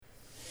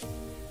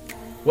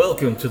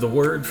Welcome to the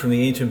Word from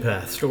the Ancient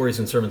Path, Stories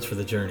and Sermons for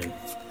the Journey,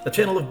 a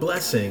channel of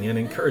blessing and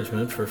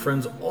encouragement for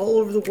friends all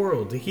over the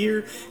world to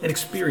hear and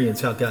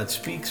experience how God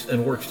speaks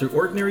and works through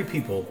ordinary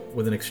people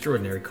with an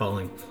extraordinary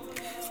calling.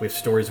 We have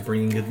stories of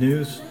bringing good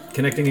news,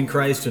 connecting in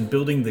Christ, and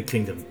building the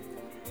kingdom.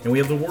 And we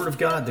have the Word of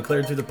God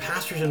declared through the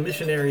pastors and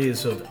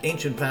missionaries of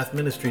Ancient Path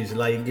Ministries,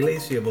 La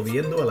Iglesia,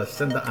 Volviendo, la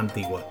Senda,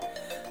 Antigua.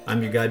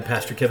 I'm your guide,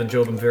 Pastor Kevin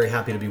Jobe. I'm very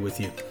happy to be with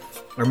you.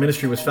 Our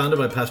ministry was founded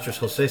by Pastors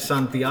Jose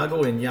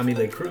Santiago and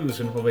Yami Cruz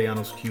in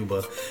Volviendo,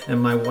 Cuba,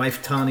 and my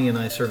wife Tani and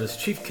I serve as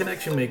chief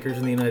connection makers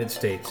in the United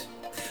States.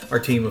 Our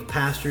team of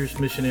pastors,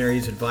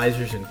 missionaries,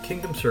 advisors, and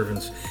kingdom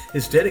servants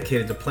is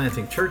dedicated to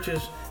planting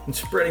churches and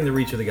spreading the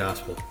reach of the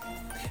gospel.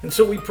 And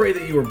so we pray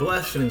that you are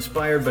blessed and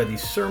inspired by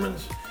these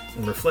sermons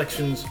and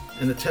reflections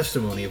and the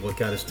testimony of what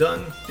God has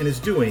done and is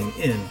doing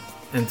in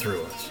and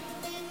through us.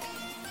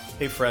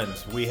 Hey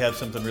friends, we have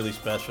something really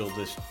special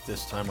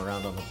this time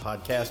around on the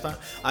podcast.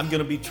 I'm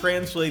going to be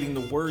translating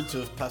the words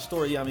of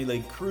Pastora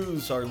Yami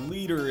Cruz, our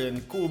leader in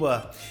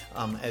Cuba,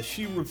 as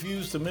she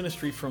reviews the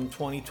ministry from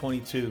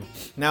 2022.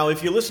 Now,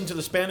 if you listen to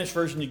the Spanish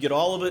version, you get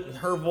all of it in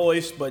her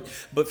voice, but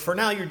for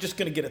now, you're just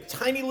going to get a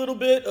tiny little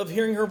bit of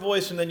hearing her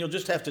voice, and then you'll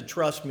just have to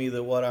trust me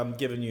that what I'm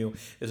giving you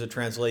is a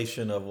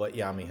translation of what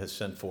Yami has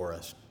sent for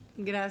us.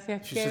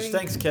 Gracias, she Kevin, says,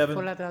 thanks, Kevin.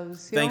 por la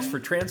traducción. Thanks for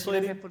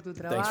translating. Gracias por tu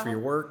trabajo. Thanks for your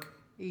work.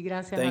 Y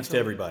gracias Thanks to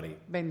everybody.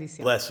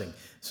 Bendición. Blessing.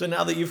 So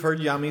now that you've heard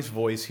Yami's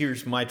voice,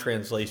 here's my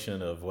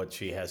translation of what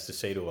she has to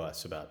say to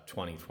us about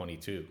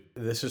 2022.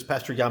 This is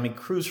Pastor Yami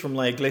Cruz from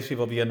La Iglesia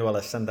Volviendo a la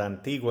Senda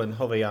Antigua in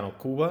Volviendo,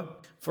 Cuba.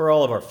 For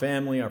all of our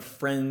family, our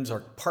friends, our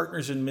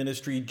partners in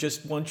ministry,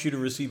 just want you to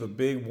receive a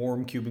big,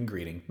 warm Cuban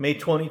greeting. May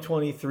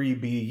 2023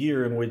 be a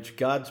year in which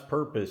God's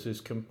purpose is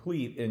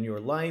complete in your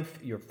life,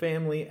 your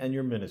family, and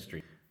your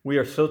ministry. We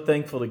are so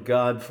thankful to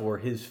God for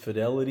His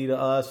fidelity to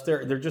us.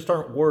 There just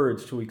aren't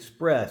words to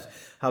express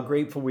how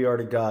grateful we are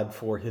to God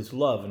for His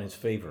love and His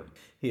favor.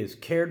 He has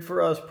cared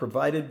for us,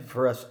 provided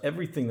for us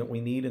everything that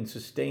we need, and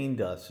sustained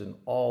us in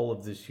all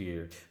of this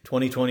year.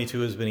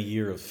 2022 has been a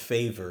year of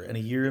favor, and a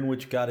year in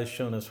which God has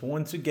shown us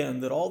once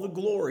again that all the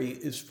glory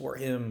is for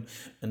Him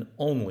and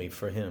only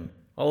for Him.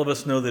 All of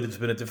us know that it's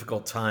been a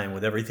difficult time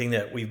with everything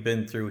that we've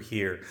been through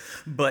here.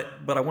 But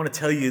I want to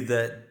tell you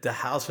that the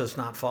house has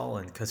not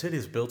fallen because it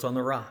is built on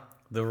the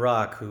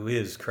rock who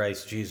is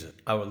Christ Jesus,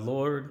 our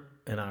Lord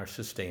and our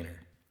sustainer.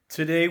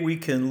 Today we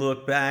can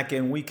look back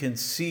and we can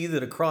see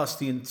that across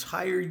the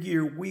entire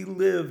year we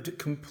lived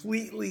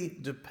completely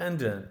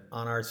dependent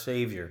on our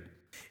Savior.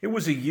 It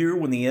was a year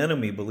when the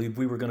enemy believed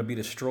we were going to be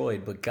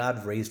destroyed, but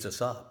God raised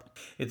us up.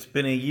 It's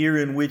been a year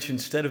in which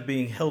instead of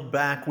being held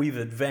back, we've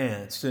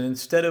advanced. And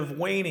instead of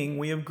waning,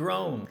 we have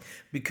grown.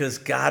 Because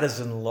God has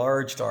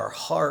enlarged our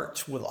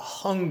hearts with a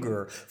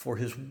hunger for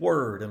His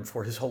Word and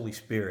for His Holy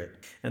Spirit.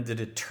 And the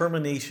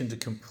determination to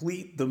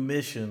complete the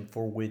mission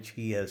for which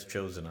He has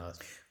chosen us.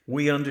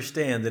 We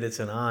understand that it's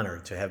an honor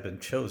to have been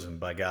chosen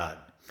by God.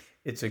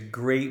 It's a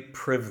great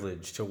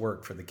privilege to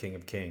work for the King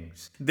of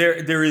Kings.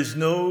 There is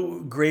no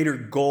greater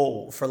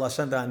goal for La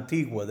Senda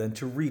Antigua than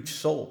to reach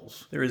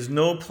souls. There is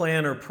no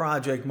plan or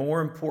project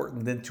more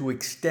important than to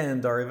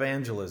extend our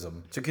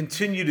evangelism, to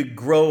continue to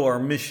grow our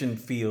mission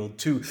field,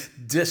 to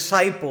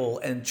disciple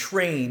and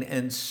train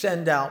and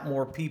send out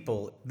more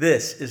people.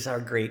 This is our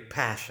great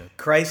passion.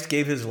 Christ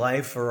gave His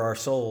life for our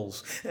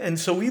souls. And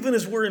so even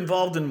as we're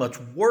involved in much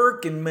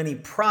work and many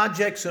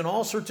projects and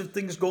all sorts of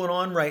things going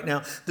on right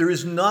now, there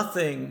is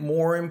nothing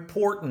more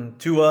important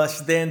to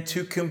us than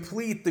to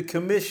complete the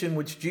commission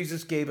which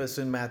Jesus gave us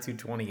in Matthew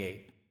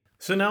 28.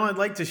 So now I'd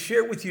like to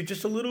share with you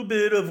just a little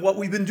bit of what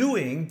we've been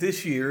doing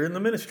this year in the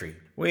ministry.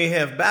 We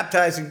have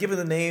baptized and given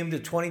the name to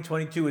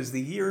 2022 as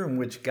the year in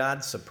which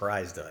God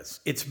surprised us.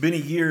 It's been a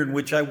year in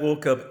which I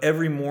woke up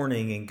every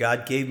morning and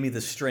God gave me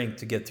the strength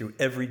to get through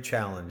every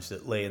challenge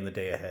that lay in the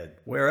day ahead.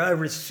 Where I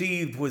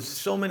received was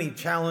so many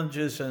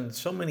challenges and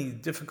so many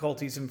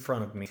difficulties in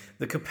front of me.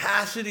 The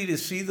capacity to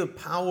see the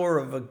power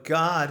of a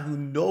God who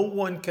no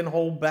one can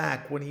hold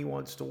back when He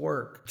wants to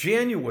work.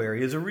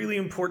 January is a really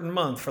important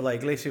month for La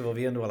Iglesia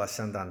Volviendo a la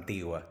Senda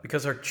Antigua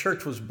because our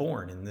church was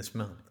born in this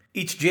month.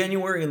 Each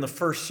January in the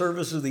first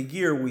service of the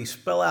year, we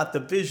spell out the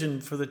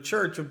vision for the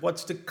church of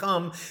what's to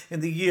come in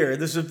the year.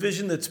 This is a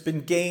vision that's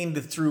been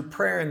gained through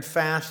prayer and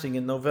fasting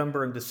in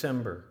November and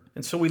December.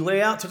 And so we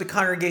lay out to the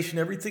congregation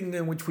everything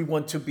in which we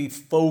want to be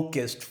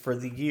focused for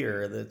the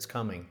year that's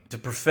coming. It's a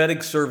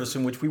prophetic service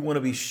in which we want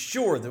to be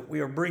sure that we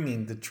are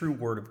bringing the true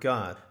Word of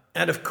God.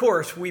 And of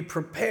course, we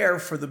prepare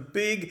for the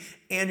big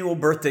annual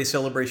birthday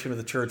celebration of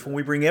the church when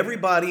we bring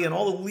everybody and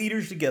all the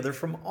leaders together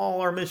from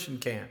all our mission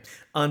camps.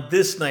 On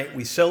this night,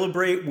 we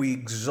celebrate, we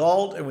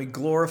exalt, and we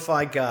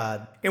glorify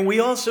God. And we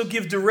also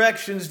give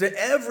directions to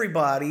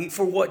everybody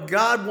for what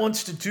God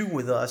wants to do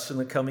with us in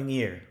the coming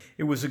year.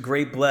 It was a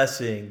great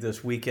blessing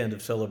this weekend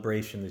of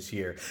celebration this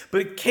year.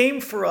 But it came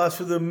for us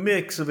with a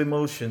mix of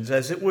emotions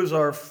as it was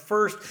our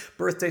first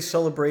birthday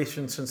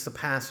celebration since the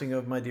passing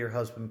of my dear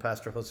husband,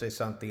 Pastor Jose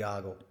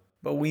Santiago.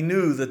 But we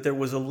knew that there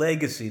was a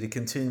legacy to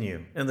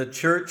continue, and the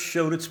church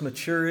showed its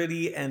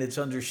maturity and its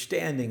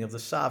understanding of the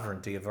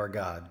sovereignty of our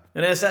God.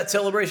 And as that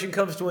celebration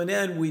comes to an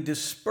end, we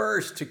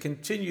disperse to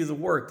continue the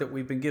work that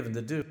we've been given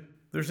to do.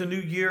 There's a new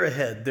year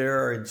ahead.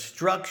 There are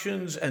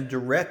instructions and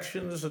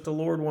directions that the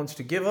Lord wants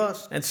to give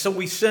us. And so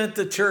we sent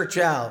the church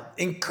out,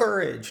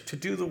 encouraged to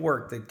do the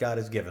work that God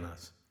has given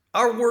us.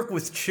 Our work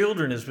with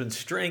children has been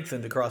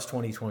strengthened across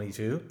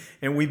 2022,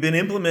 and we've been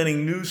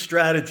implementing new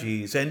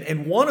strategies.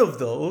 And one of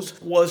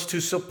those was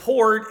to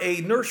support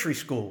a nursery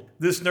school.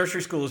 This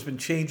nursery school has been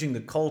changing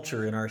the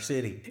culture in our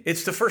city.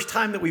 It's the first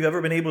time that we've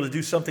ever been able to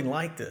do something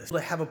like this,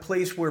 to have a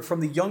place where from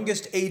the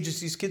youngest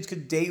ages, these kids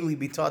could daily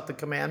be taught the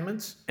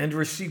commandments and to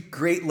receive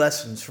great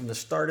lessons from the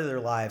start of their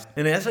lives.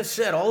 And as I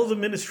said, all of the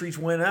ministries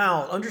went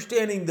out,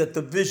 understanding that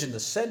the vision, the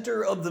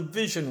center of the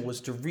vision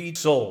was to reach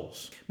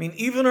souls. I mean,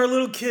 even our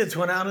little kids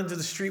went out into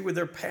the street with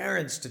their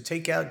parents to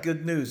take out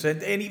good news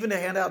and even to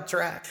hand out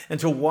tracts. And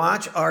to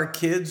watch our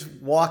kids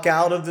walk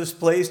out of this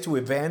place to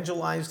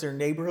evangelize their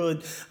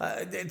neighborhood,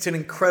 it's an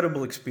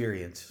incredible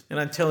experience. And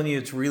I'm telling you,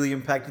 it's really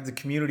impacted the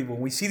community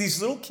when we see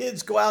these little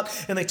kids go out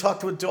and they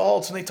talk to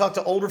adults and they talk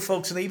to older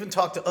folks and they even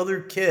talk to other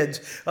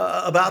kids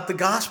about the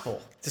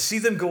gospel. To see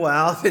them go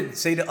out and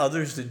say to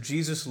others that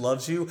Jesus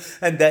loves you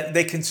and that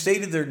they can say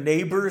to their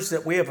neighbors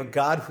that we have a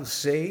God who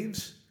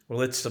saves,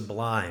 well, it's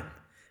sublime.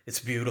 It's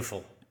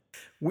beautiful.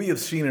 We have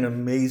seen an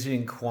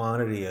amazing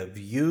quantity of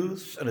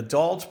youth and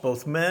adults,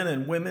 both men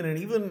and women, and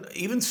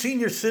even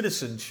senior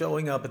citizens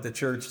showing up at the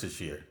church this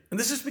year. And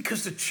this is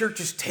because the church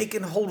has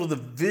taken hold of the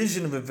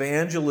vision of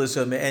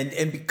evangelism.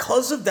 And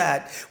because of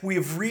that, we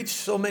have reached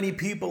so many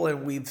people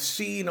and we've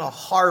seen a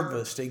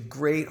harvest, a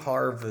great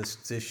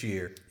harvest this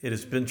year. It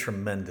has been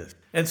tremendous.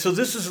 And so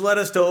this has led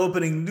us to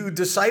opening new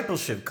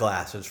discipleship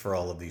classes for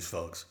all of these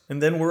folks.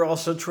 And then we're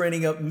also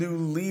training up new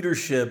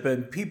leadership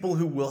and people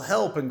who will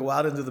help and go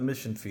out into the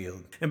mission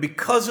field. And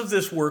because of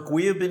this work,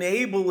 we have been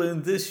able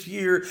in this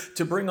year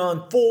to bring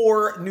on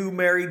 4 new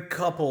married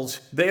couples.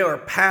 They are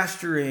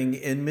pastoring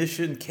in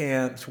mission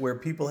camps where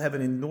people have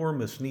an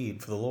enormous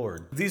need for the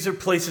Lord. These are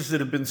places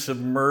that have been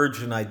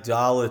submerged in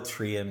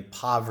idolatry and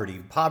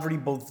poverty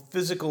both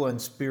physical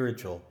and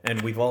spiritual.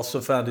 And we've also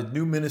founded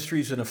new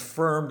ministries and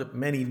affirmed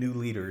many new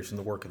leaders in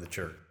the work of the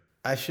church.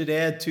 I should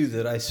add, too,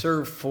 that I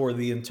serve for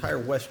the entire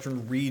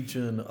western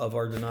region of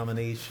our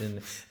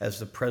denomination as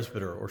the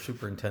presbyter or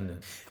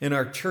superintendent. And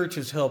our church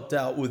has helped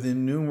out with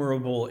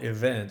innumerable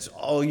events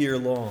all year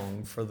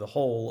long for the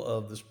whole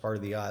of this part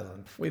of the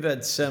island. We've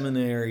had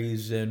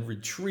seminaries and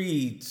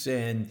retreats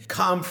and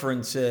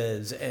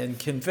conferences and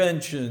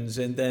conventions,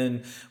 and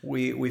then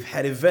we've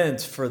had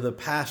events for the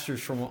pastors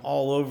from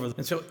all over.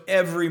 And so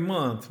every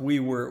month we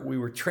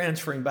were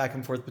transferring back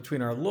and forth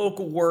between our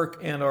local work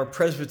and our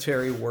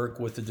presbytery work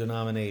with the denomination.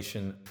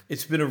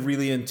 It's been a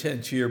really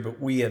intense year, but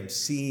we have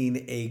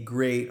seen a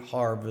great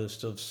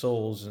harvest of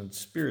souls and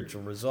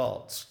spiritual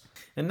results.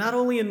 And not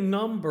only in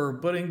number,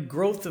 but in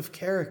growth of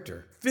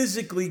character.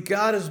 Physically,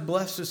 God has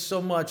blessed us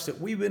so much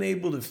that we've been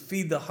able to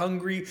feed the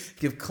hungry,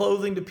 give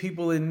clothing to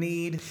people in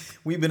need.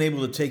 We've been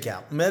able to take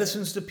out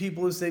medicines to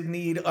people as they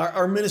need.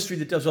 Our ministry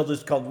that does all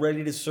this, called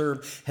Ready to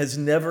Serve, has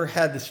never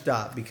had to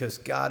stop because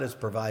God has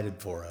provided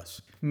for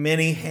us.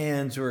 Many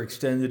hands are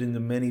extended into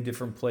many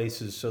different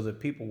places so that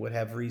people would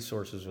have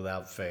resources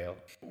without fail.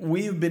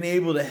 We've been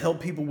able to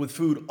help people with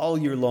food all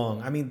year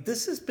long. I mean,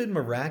 this has been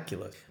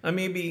miraculous.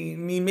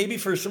 Maybe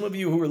for some of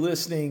you who are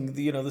listening,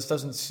 this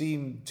doesn't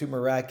seem too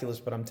miraculous,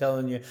 but I'm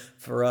telling you,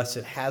 for us,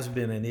 it has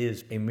been and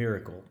is a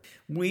miracle.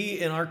 We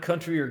in our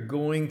country are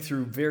going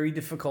through very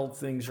difficult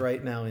things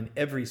right now in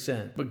every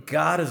sense, but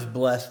God has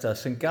blessed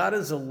us and God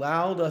has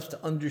allowed us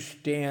to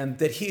understand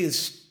that He is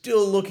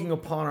still looking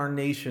upon our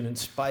nation in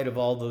spite of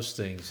all those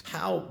things.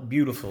 How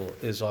beautiful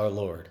is our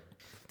Lord.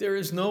 There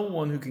is no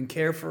one who can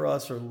care for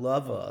us or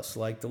love us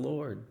like the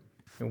Lord.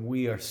 And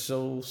we are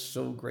so,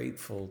 so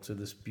grateful to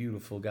this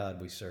beautiful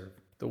God we serve.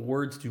 The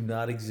words do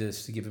not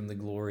exist to give Him the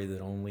glory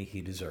that only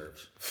He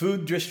deserves.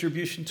 Food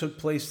distribution took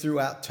place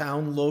throughout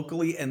town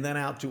locally and then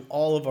out to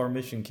all of our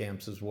mission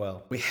camps as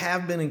well. We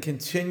have been and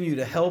continue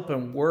to help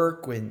and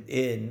work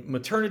in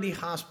maternity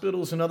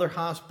hospitals and other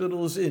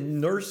hospitals,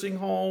 in nursing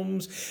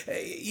homes,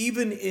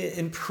 even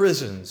in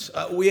prisons.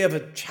 We have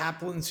a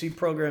chaplaincy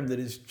program that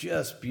is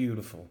just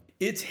beautiful.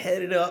 It's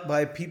headed up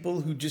by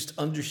people who just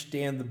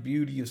understand the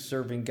beauty of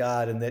serving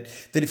God and that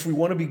if we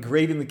want to be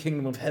great in the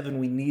kingdom of heaven,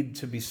 we need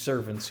to be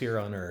servants here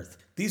on earth.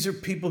 These are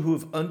people who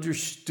have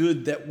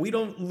understood that we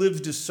don't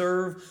live to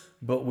serve,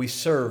 but we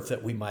serve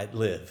that we might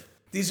live.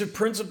 These are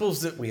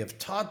principles that we have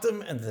taught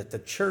them and that the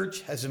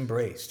church has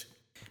embraced.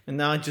 And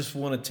now I just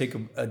want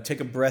to take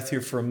a breath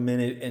here for a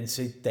minute and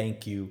say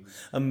thank you.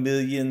 A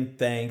million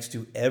thanks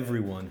to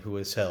everyone who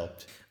has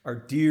helped. Our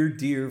dear,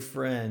 dear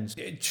friends,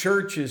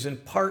 churches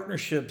and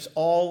partnerships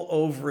all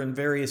over in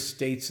various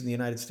states in the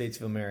United States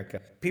of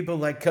America. People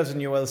like Cousin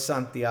Yoel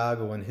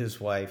Santiago and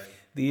his wife.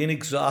 the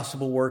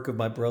inexhaustible work of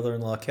my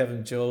brother-in-law,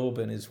 Kevin Jobe,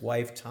 and his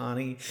wife,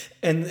 Tani,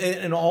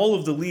 and all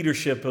of the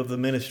leadership of the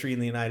ministry in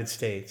the United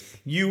States.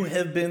 You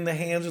have been the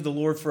hands of the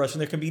Lord for us,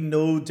 and there can be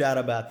no doubt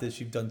about this.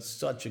 You've done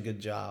such a good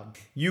job.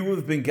 You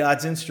have been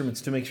God's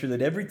instruments to make sure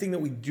that everything that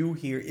we do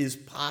here is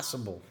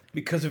possible.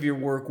 Because of your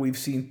work, we've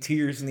seen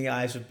tears in the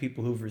eyes of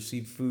people who've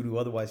received food who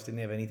otherwise didn't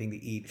have anything to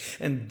eat.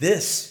 And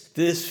this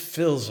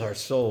fills our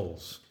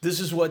souls. This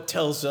is what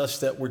tells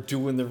us that we're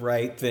doing the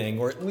right thing,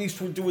 or at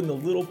least we're doing the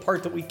little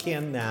part that we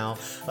can now,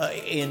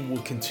 and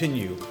we'll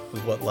continue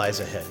with what lies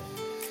ahead.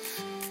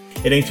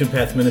 At Ancient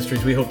Path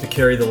Ministries, we hope to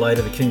carry the light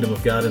of the kingdom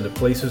of God into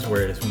places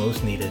where it is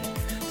most needed,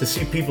 to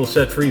see people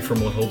set free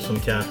from what holds them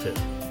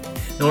captive.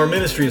 Now, our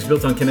ministry is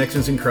built on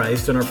connections in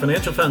Christ, and our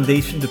financial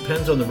foundation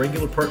depends on the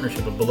regular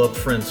partnership of beloved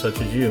friends such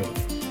as you.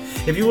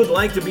 If you would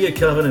like to be a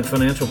covenant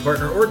financial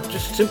partner or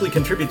just simply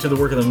contribute to the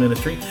work of the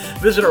ministry,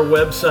 visit our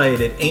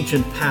website at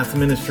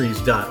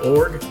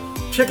ancientpathministries.org.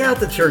 Check out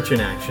the church in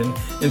action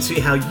and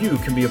see how you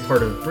can be a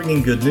part of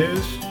bringing good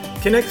news,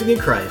 connecting in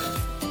Christ,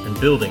 and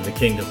building the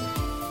kingdom.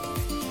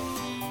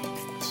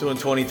 So in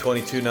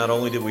 2022, not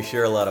only did we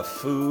share a lot of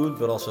food,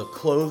 but also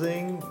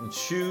clothing and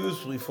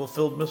shoes. We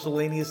fulfilled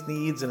miscellaneous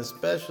needs and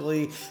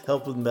especially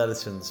helped with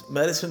medicines.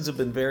 Medicines have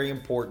been very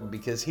important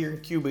because here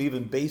in Cuba,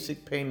 even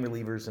basic pain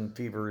relievers and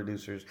fever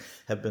reducers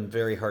have been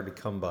very hard to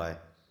come by.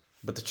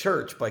 But the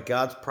church, by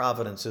God's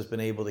providence, has been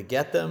able to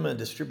get them and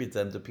distribute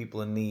them to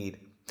people in need.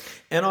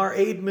 And our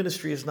aid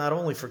ministry is not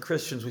only for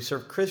Christians, we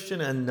serve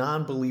Christian and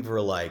non-believer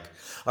alike.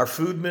 Our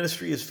food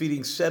ministry is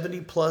feeding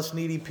 70 plus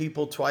needy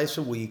people twice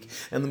a week,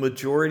 and the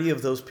majority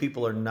of those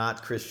people are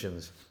not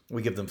Christians.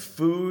 We give them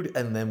food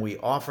and then we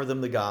offer them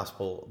the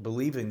gospel,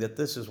 believing that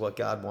this is what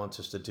God wants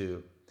us to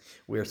do.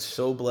 We are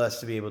so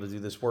blessed to be able to do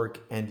this work,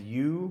 and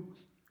you,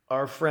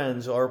 our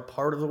friends, are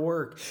part of the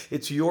work.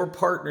 It's your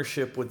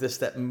partnership with this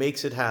that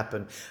makes it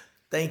happen.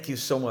 Thank you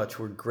so much.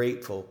 We're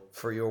grateful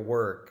for your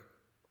work.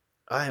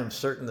 I am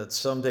certain that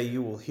someday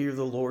you will hear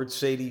the Lord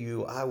say to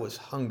you, I was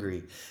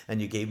hungry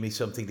and you gave me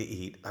something to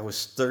eat. I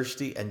was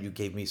thirsty and you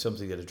gave me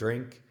something to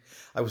drink.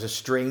 I was a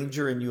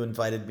stranger and you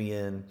invited me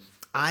in.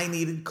 I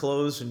needed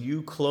clothes and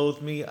you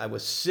clothed me. I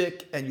was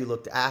sick and you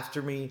looked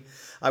after me.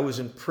 I was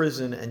in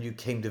prison and you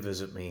came to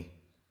visit me.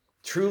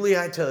 Truly,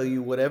 I tell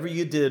you, whatever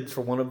you did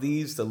for one of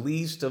these, the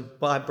least of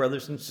my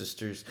brothers and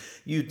sisters,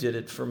 you did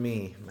it for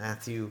me.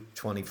 Matthew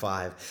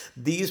 25.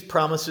 These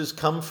promises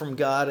come from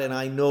God, and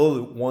I know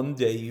that one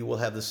day you will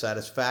have the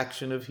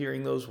satisfaction of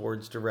hearing those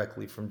words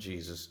directly from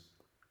Jesus.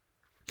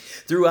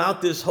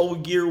 Throughout this whole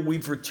year,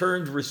 we've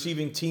returned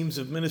receiving teams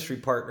of ministry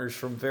partners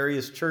from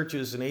various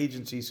churches and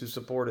agencies who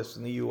support us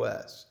in the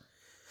U.S.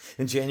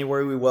 In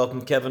January, we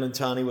welcomed Kevin and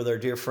Tani with our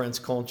dear friends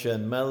Concha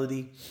and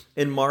Melody.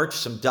 In March,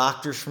 some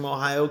doctors from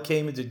Ohio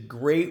came and did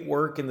great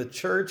work in the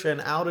church and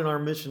out in our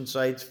mission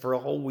sites for a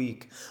whole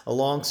week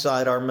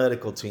alongside our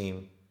medical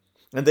team.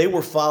 And they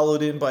were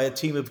followed in by a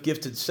team of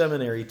gifted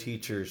seminary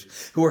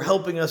teachers who are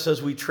helping us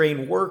as we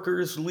train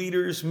workers,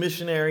 leaders,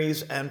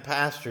 missionaries, and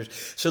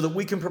pastors so that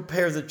we can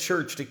prepare the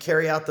church to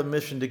carry out the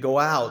mission to go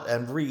out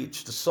and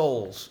reach the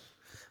souls.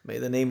 May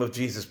the name of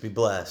Jesus be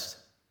blessed.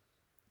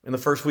 In the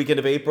first weekend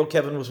of April,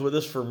 Kevin was with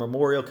us for a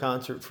memorial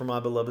concert for my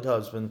beloved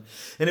husband,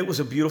 and it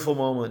was a beautiful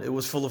moment. It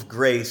was full of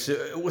grace.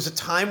 It was a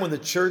time when the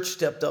church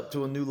stepped up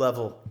to a new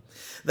level.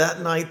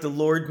 That night, the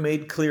Lord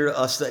made clear to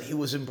us that he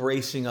was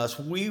embracing us.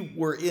 We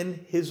were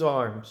in his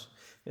arms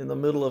in the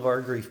middle of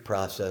our grief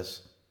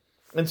process.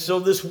 And so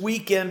this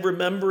weekend,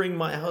 remembering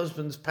my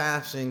husband's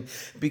passing,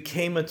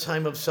 became a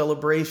time of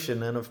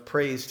celebration and of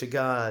praise to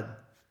God.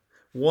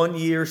 1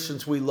 year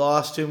since we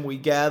lost him, we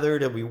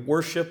gathered and we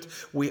worshiped,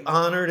 we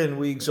honored and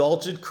we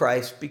exalted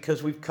Christ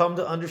because we've come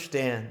to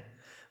understand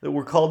that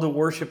we're called to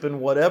worship in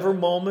whatever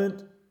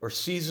moment or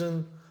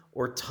season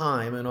or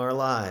time in our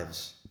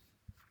lives.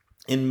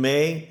 In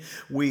May,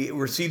 we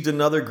received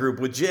another group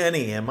with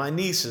Jenny and my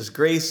nieces,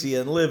 Gracie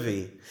and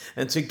Livy.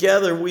 And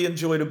together we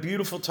enjoyed a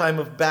beautiful time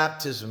of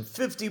baptism,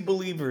 50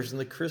 believers in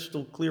the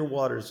crystal clear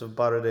waters of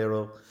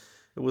Baradero.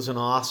 It was an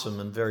awesome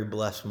and very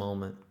blessed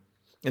moment.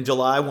 In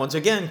July, once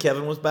again,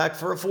 Kevin was back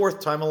for a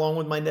fourth time along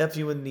with my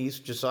nephew and niece,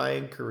 Josiah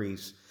and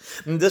Carice.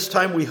 And this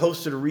time we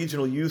hosted a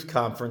regional youth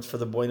conference for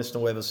the Buenas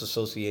Nuevas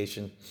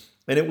Association.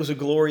 And it was a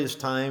glorious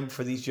time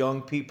for these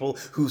young people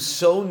who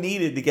so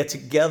needed to get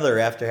together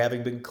after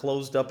having been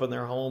closed up in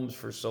their homes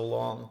for so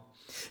long.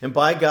 And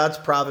by God's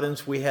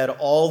providence, we had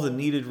all the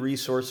needed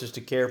resources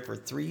to care for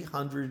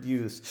 300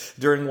 youth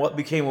during what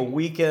became a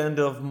weekend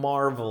of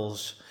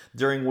marvels,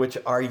 during which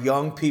our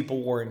young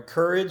people were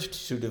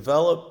encouraged to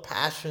develop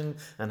passion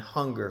and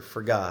hunger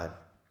for God.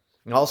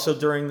 And also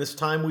during this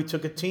time, we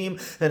took a team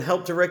and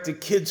helped direct a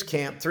kids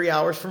camp 3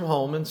 hours from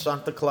home in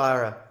Santa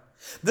Clara.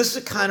 This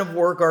is the kind of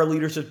work our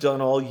leaders have done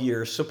all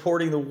year,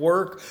 supporting the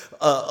work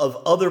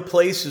of other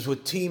places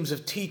with teams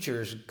of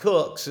teachers,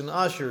 cooks, and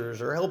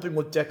ushers, or helping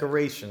with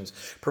decorations,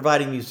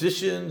 providing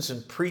musicians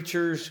and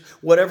preachers,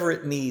 whatever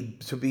it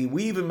needs to be.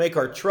 We even make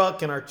our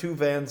truck and our 2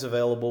 vans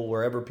available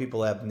wherever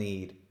people have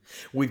need.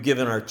 We've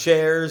given our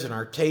chairs and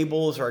our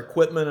tables, our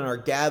equipment and our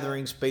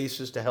gathering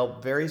spaces to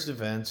help various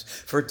events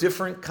for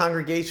different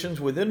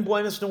congregations within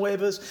Buenos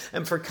Nuevas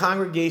and for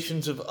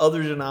congregations of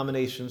other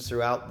denominations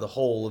throughout the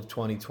whole of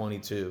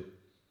 2022.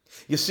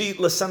 You see,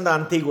 La Senda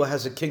Antigua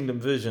has a kingdom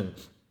vision.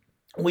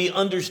 We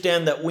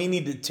understand that we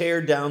need to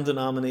tear down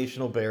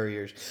denominational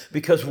barriers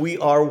because we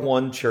are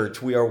one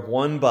church. We are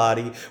one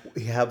body.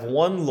 We have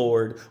one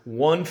Lord,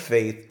 one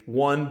faith,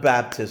 one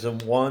baptism,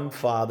 one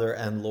Father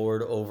and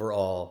Lord over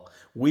all.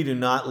 We do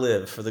not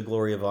live for the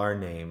glory of our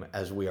name,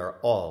 as we are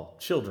all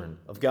children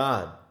of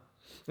God.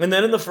 And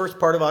then in the first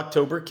part of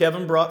October,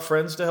 Kevin brought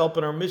friends to help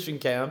in our mission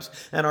camps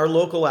and our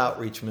local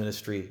outreach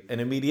ministry. And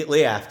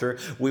immediately after,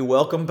 we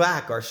welcomed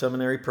back our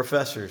seminary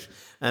professors.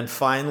 And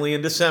finally,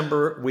 in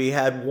December, we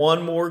had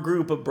one more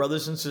group of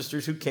brothers and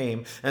sisters who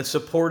came and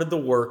supported the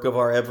work of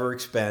our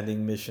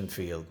ever-expanding mission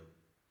field.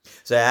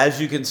 So as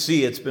you can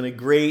see, it's been a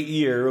great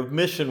year of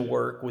mission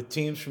work with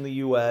teams from the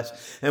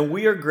U.S., and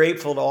we are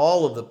grateful to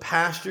all of the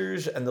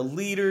pastors and the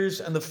leaders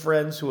and the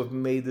friends who have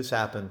made this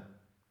happen.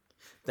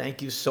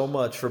 Thank you so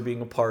much for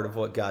being a part of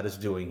what God is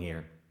doing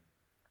here.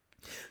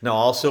 Now,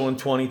 also in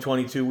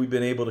 2022, we've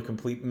been able to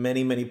complete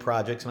many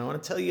projects, and I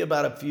want to tell you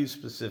about a few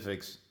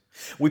specifics.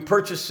 We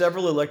purchased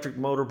several electric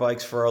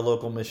motorbikes for our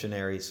local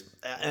missionaries,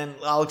 and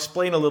I'll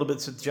explain a little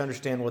bit so that you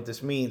understand what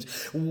this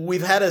means.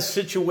 We've had a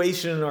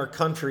situation in our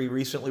country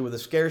recently with a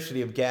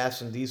scarcity of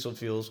gas and diesel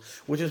fuels,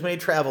 which has made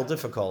travel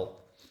difficult.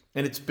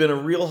 And it's been a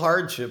real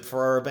hardship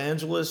for our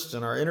evangelists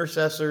and our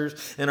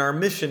intercessors and our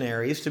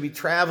missionaries to be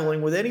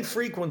traveling with any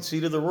frequency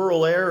to the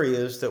rural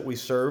areas that we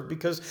serve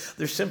because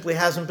there simply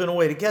hasn't been a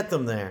way to get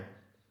them there.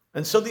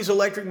 And so these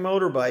electric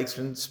motorbikes,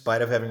 in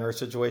spite of having our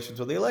situations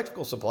with the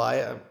electrical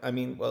supply,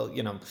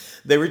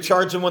 they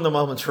recharge them when the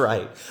moment's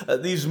right.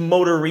 These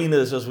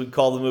motorinas, as we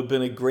call them, have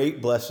been a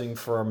great blessing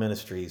for our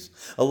ministries,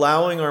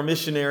 allowing our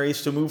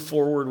missionaries to move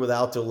forward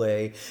without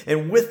delay.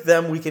 And with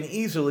them, we can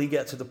easily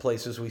get to the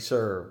places we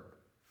serve.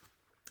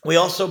 We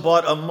also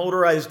bought a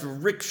motorized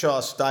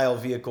rickshaw-style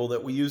vehicle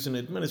that we use in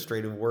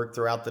administrative work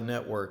throughout the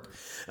network.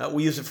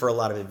 We use it for a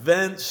lot of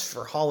events,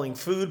 for hauling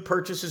food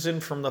purchases in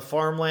from the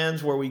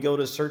farmlands where we go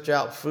to search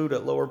out food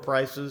at lower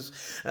prices.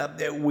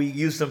 We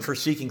use them for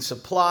seeking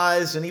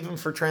supplies and even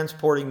for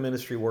transporting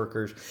ministry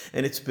workers,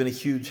 and it's been a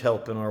huge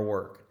help in our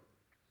work.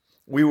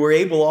 We were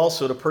able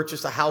also to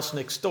purchase a house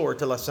next door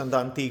to La Senda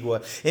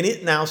Antigua, and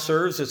it now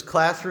serves as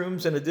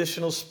classrooms and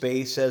additional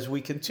space as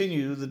we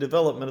continue the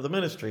development of the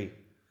ministry.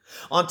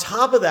 On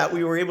top of that,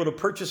 we were able to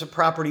purchase a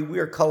property we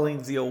are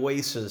calling the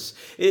Oasis.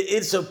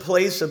 It's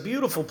a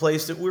beautiful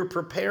place that we're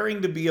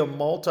preparing to be a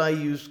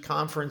multi-use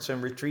conference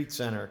and retreat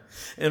center.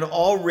 And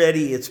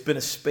already it's been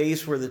a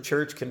space where the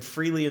church can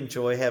freely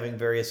enjoy having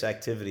various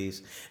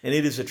activities. And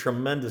it is a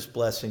tremendous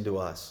blessing to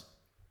us.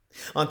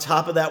 On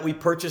top of that, we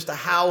purchased a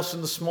house in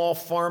the small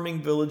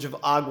farming village of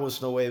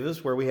Aguas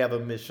Nuevas, where we have a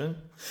mission.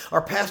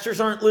 Our pastors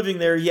aren't living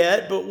there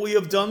yet, but we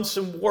have done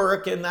some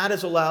work, and that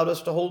has allowed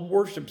us to hold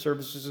worship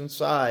services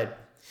inside.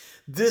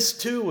 This,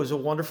 too, was a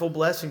wonderful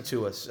blessing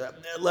to us.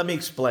 Let me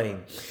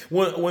explain.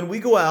 When we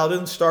go out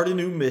and start a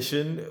new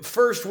mission,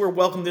 first we're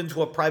welcomed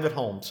into a private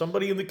home.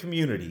 Somebody in the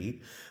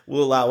community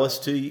will allow us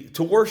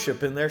to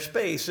worship in their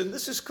space. And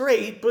this is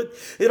great, but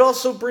it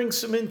also brings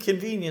some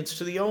inconvenience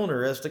to the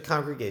owner as the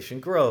congregation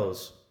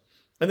grows.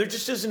 And there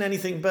just isn't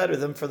anything better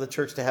than for the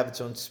church to have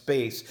its own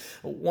space,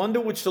 one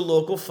to which the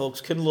local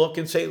folks can look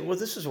and say, well,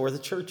 this is where the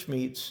church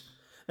meets.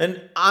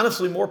 And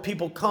honestly, more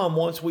people come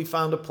once we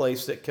found a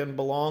place that can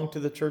belong to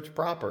the church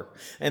proper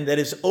and that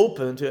is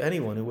open to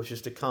anyone who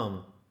wishes to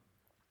come.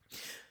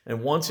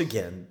 And once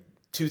again,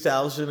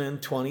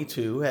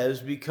 2022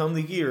 has become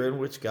the year in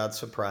which God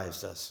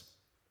surprised us.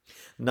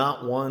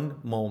 Not one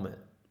moment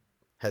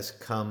has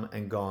come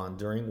and gone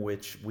during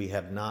which we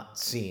have not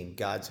seen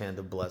God's hand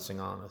of blessing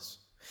on us.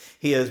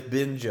 He has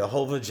been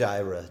Jehovah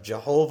Jireh,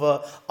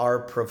 Jehovah our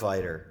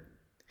provider.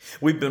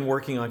 We've been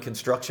working on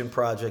construction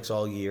projects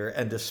all year,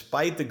 and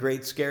despite the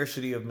great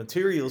scarcity of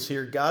materials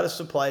here, God has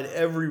supplied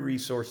every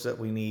resource that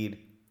we need.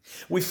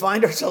 We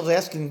find ourselves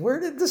asking, where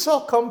did this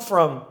all come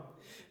from?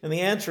 And the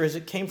answer is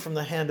it came from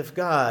the hand of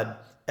God,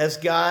 as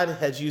God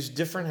has used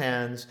different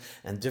hands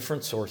and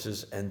different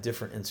sources and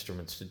different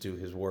instruments to do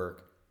his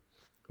work.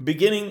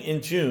 Beginning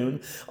in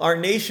June, our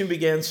nation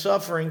began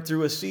suffering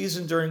through a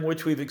season during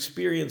which we've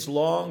experienced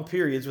long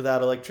periods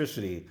without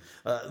electricity,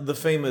 the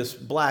famous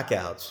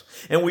blackouts.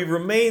 And we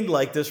remained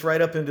like this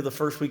right up into the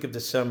first week of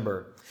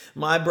December.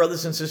 My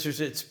brothers and sisters,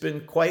 it's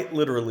been quite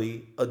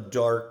literally a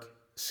dark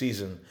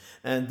season,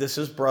 and this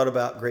has brought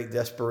about great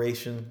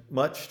desperation,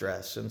 much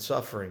stress, and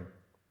suffering.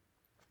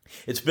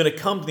 It's been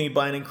accompanied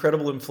by an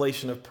incredible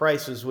inflation of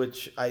prices,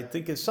 which I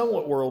think is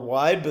somewhat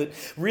worldwide, but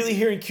really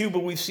here in Cuba,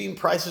 we've seen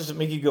prices that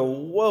make you go,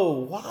 whoa,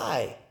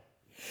 why?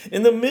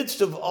 In the midst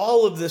of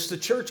all of this, the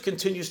church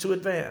continues to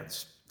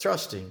advance,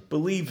 trusting,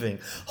 believing,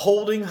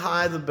 holding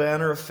high the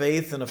banner of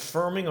faith and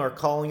affirming our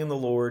calling in the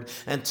Lord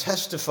and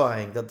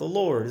testifying that the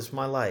Lord is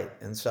my light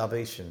and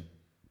salvation.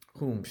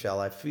 Whom shall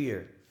I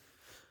fear?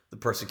 The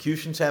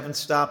persecutions haven't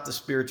stopped. The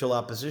spiritual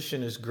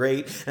opposition is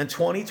great. And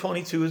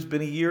 2022 has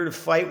been a year to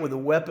fight with the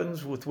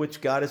weapons with which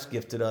God has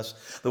gifted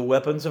us. The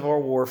weapons of our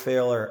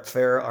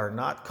warfare are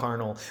not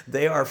carnal.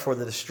 They are for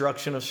the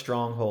destruction of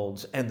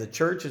strongholds. And the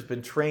church has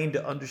been trained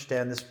to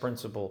understand this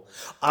principle.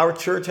 Our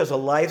church has a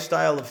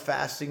lifestyle of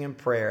fasting and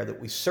prayer,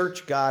 that we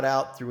search God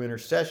out through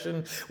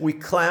intercession. We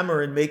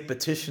clamor and make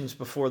petitions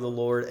before the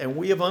Lord. And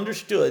we have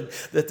understood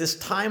that this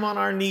time on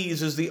our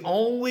knees is the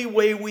only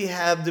way we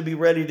have to be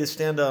ready to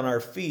stand on our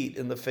feet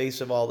in the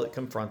face of all that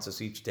confronts us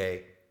each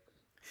day.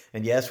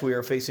 And yes, we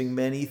are facing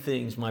many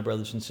things, my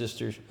brothers and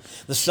sisters.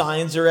 The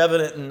signs are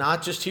evident, and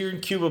not just here in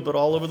Cuba, but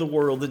all over the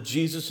world, that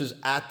Jesus is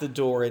at the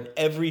door, and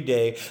every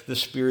day the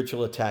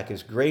spiritual attack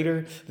is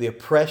greater, the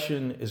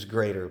oppression is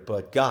greater,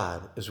 but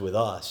God is with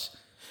us.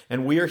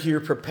 And we are here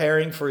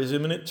preparing for his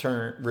imminent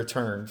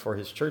return for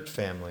his church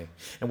family,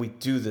 and we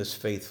do this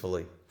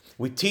faithfully.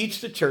 We teach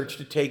the church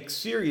to take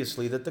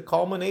seriously that the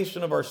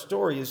culmination of our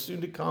story is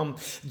soon to come.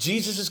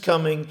 Jesus is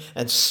coming,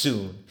 and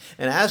soon.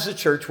 And as the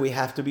church, we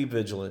have to be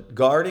vigilant,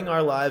 guarding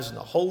our lives in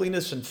the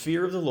holiness and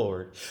fear of the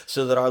Lord,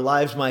 so that our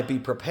lives might be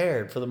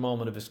prepared for the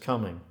moment of his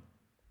coming.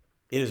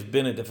 It has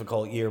been a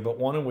difficult year, but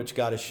one in which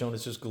God has shown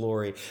us his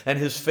glory, and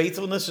his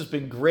faithfulness has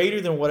been greater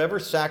than whatever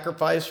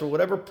sacrifice or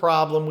whatever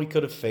problem we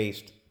could have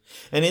faced.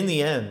 And in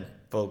the end,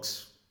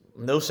 folks,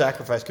 no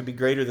sacrifice could be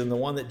greater than the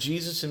one that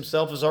Jesus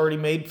himself has already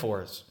made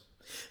for us.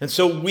 And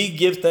so we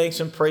give thanks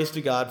and praise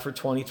to God for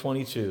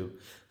 2022,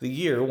 the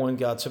year when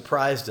God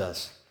surprised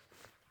us.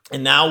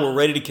 And now we're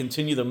ready to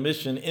continue the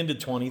mission into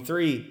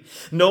 23,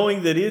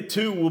 knowing that it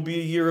too will be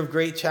a year of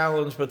great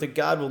challenge, but that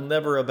God will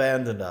never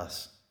abandon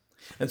us.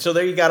 And so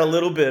there you got a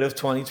little bit of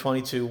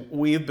 2022.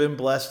 We have been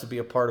blessed to be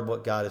a part of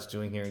what God is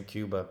doing here in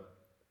Cuba.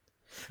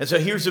 And so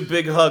here's a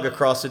big hug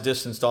across the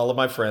distance to all of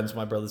my friends,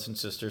 my brothers and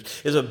sisters.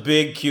 Is a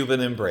big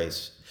Cuban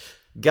embrace.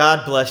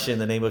 God bless you in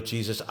the name of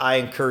Jesus. I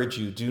encourage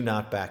you, do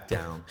not back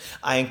down.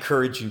 I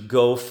encourage you,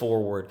 go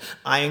forward.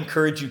 I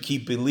encourage you,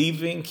 keep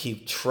believing,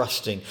 keep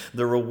trusting.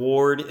 The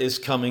reward is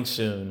coming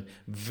soon,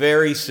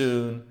 very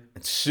soon,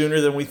 and sooner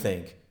than we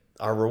think.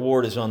 Our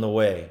reward is on the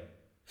way.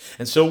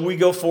 And so we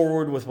go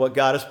forward with what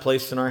God has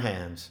placed in our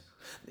hands.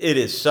 It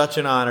is such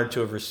an honor to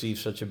have received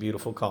such a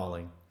beautiful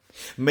calling.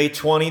 May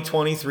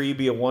 2023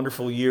 be a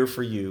wonderful year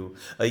for you,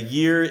 a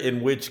year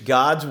in which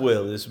God's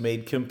will is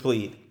made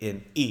complete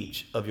in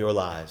each of your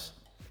lives.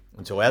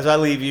 And so as I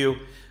leave you,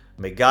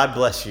 may God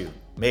bless you.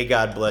 May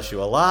God bless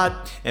you a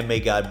lot, and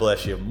may God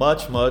bless you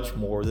much, much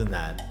more than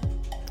that.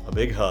 A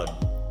big hug.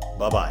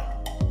 Bye-bye.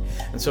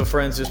 And so,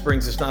 friends, this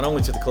brings us not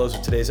only to the close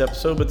of today's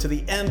episode, but to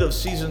the end of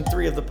season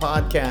 3 of the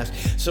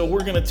podcast. So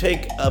we're going to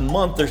take a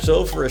month or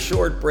so for a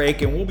short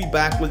break, and we'll be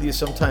back with you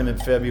sometime in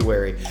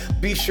February.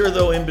 Be sure,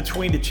 though, in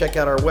between to check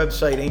out our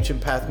website,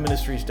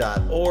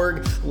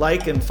 ancientpathministries.org.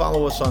 Like and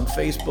follow us on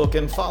Facebook,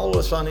 and follow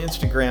us on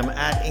Instagram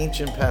at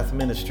Ancient Path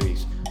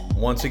Ministries.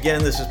 Once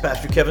again, this is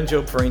Pastor Kevin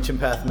Jobe for Ancient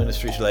Path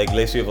Ministries, la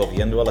Iglesia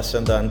Volviendo a la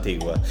Senda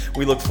Antigua.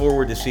 We look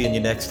forward to seeing you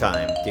next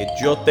time. Que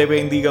Dios te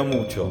bendiga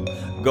mucho.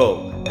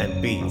 Go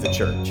and be the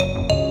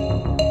church.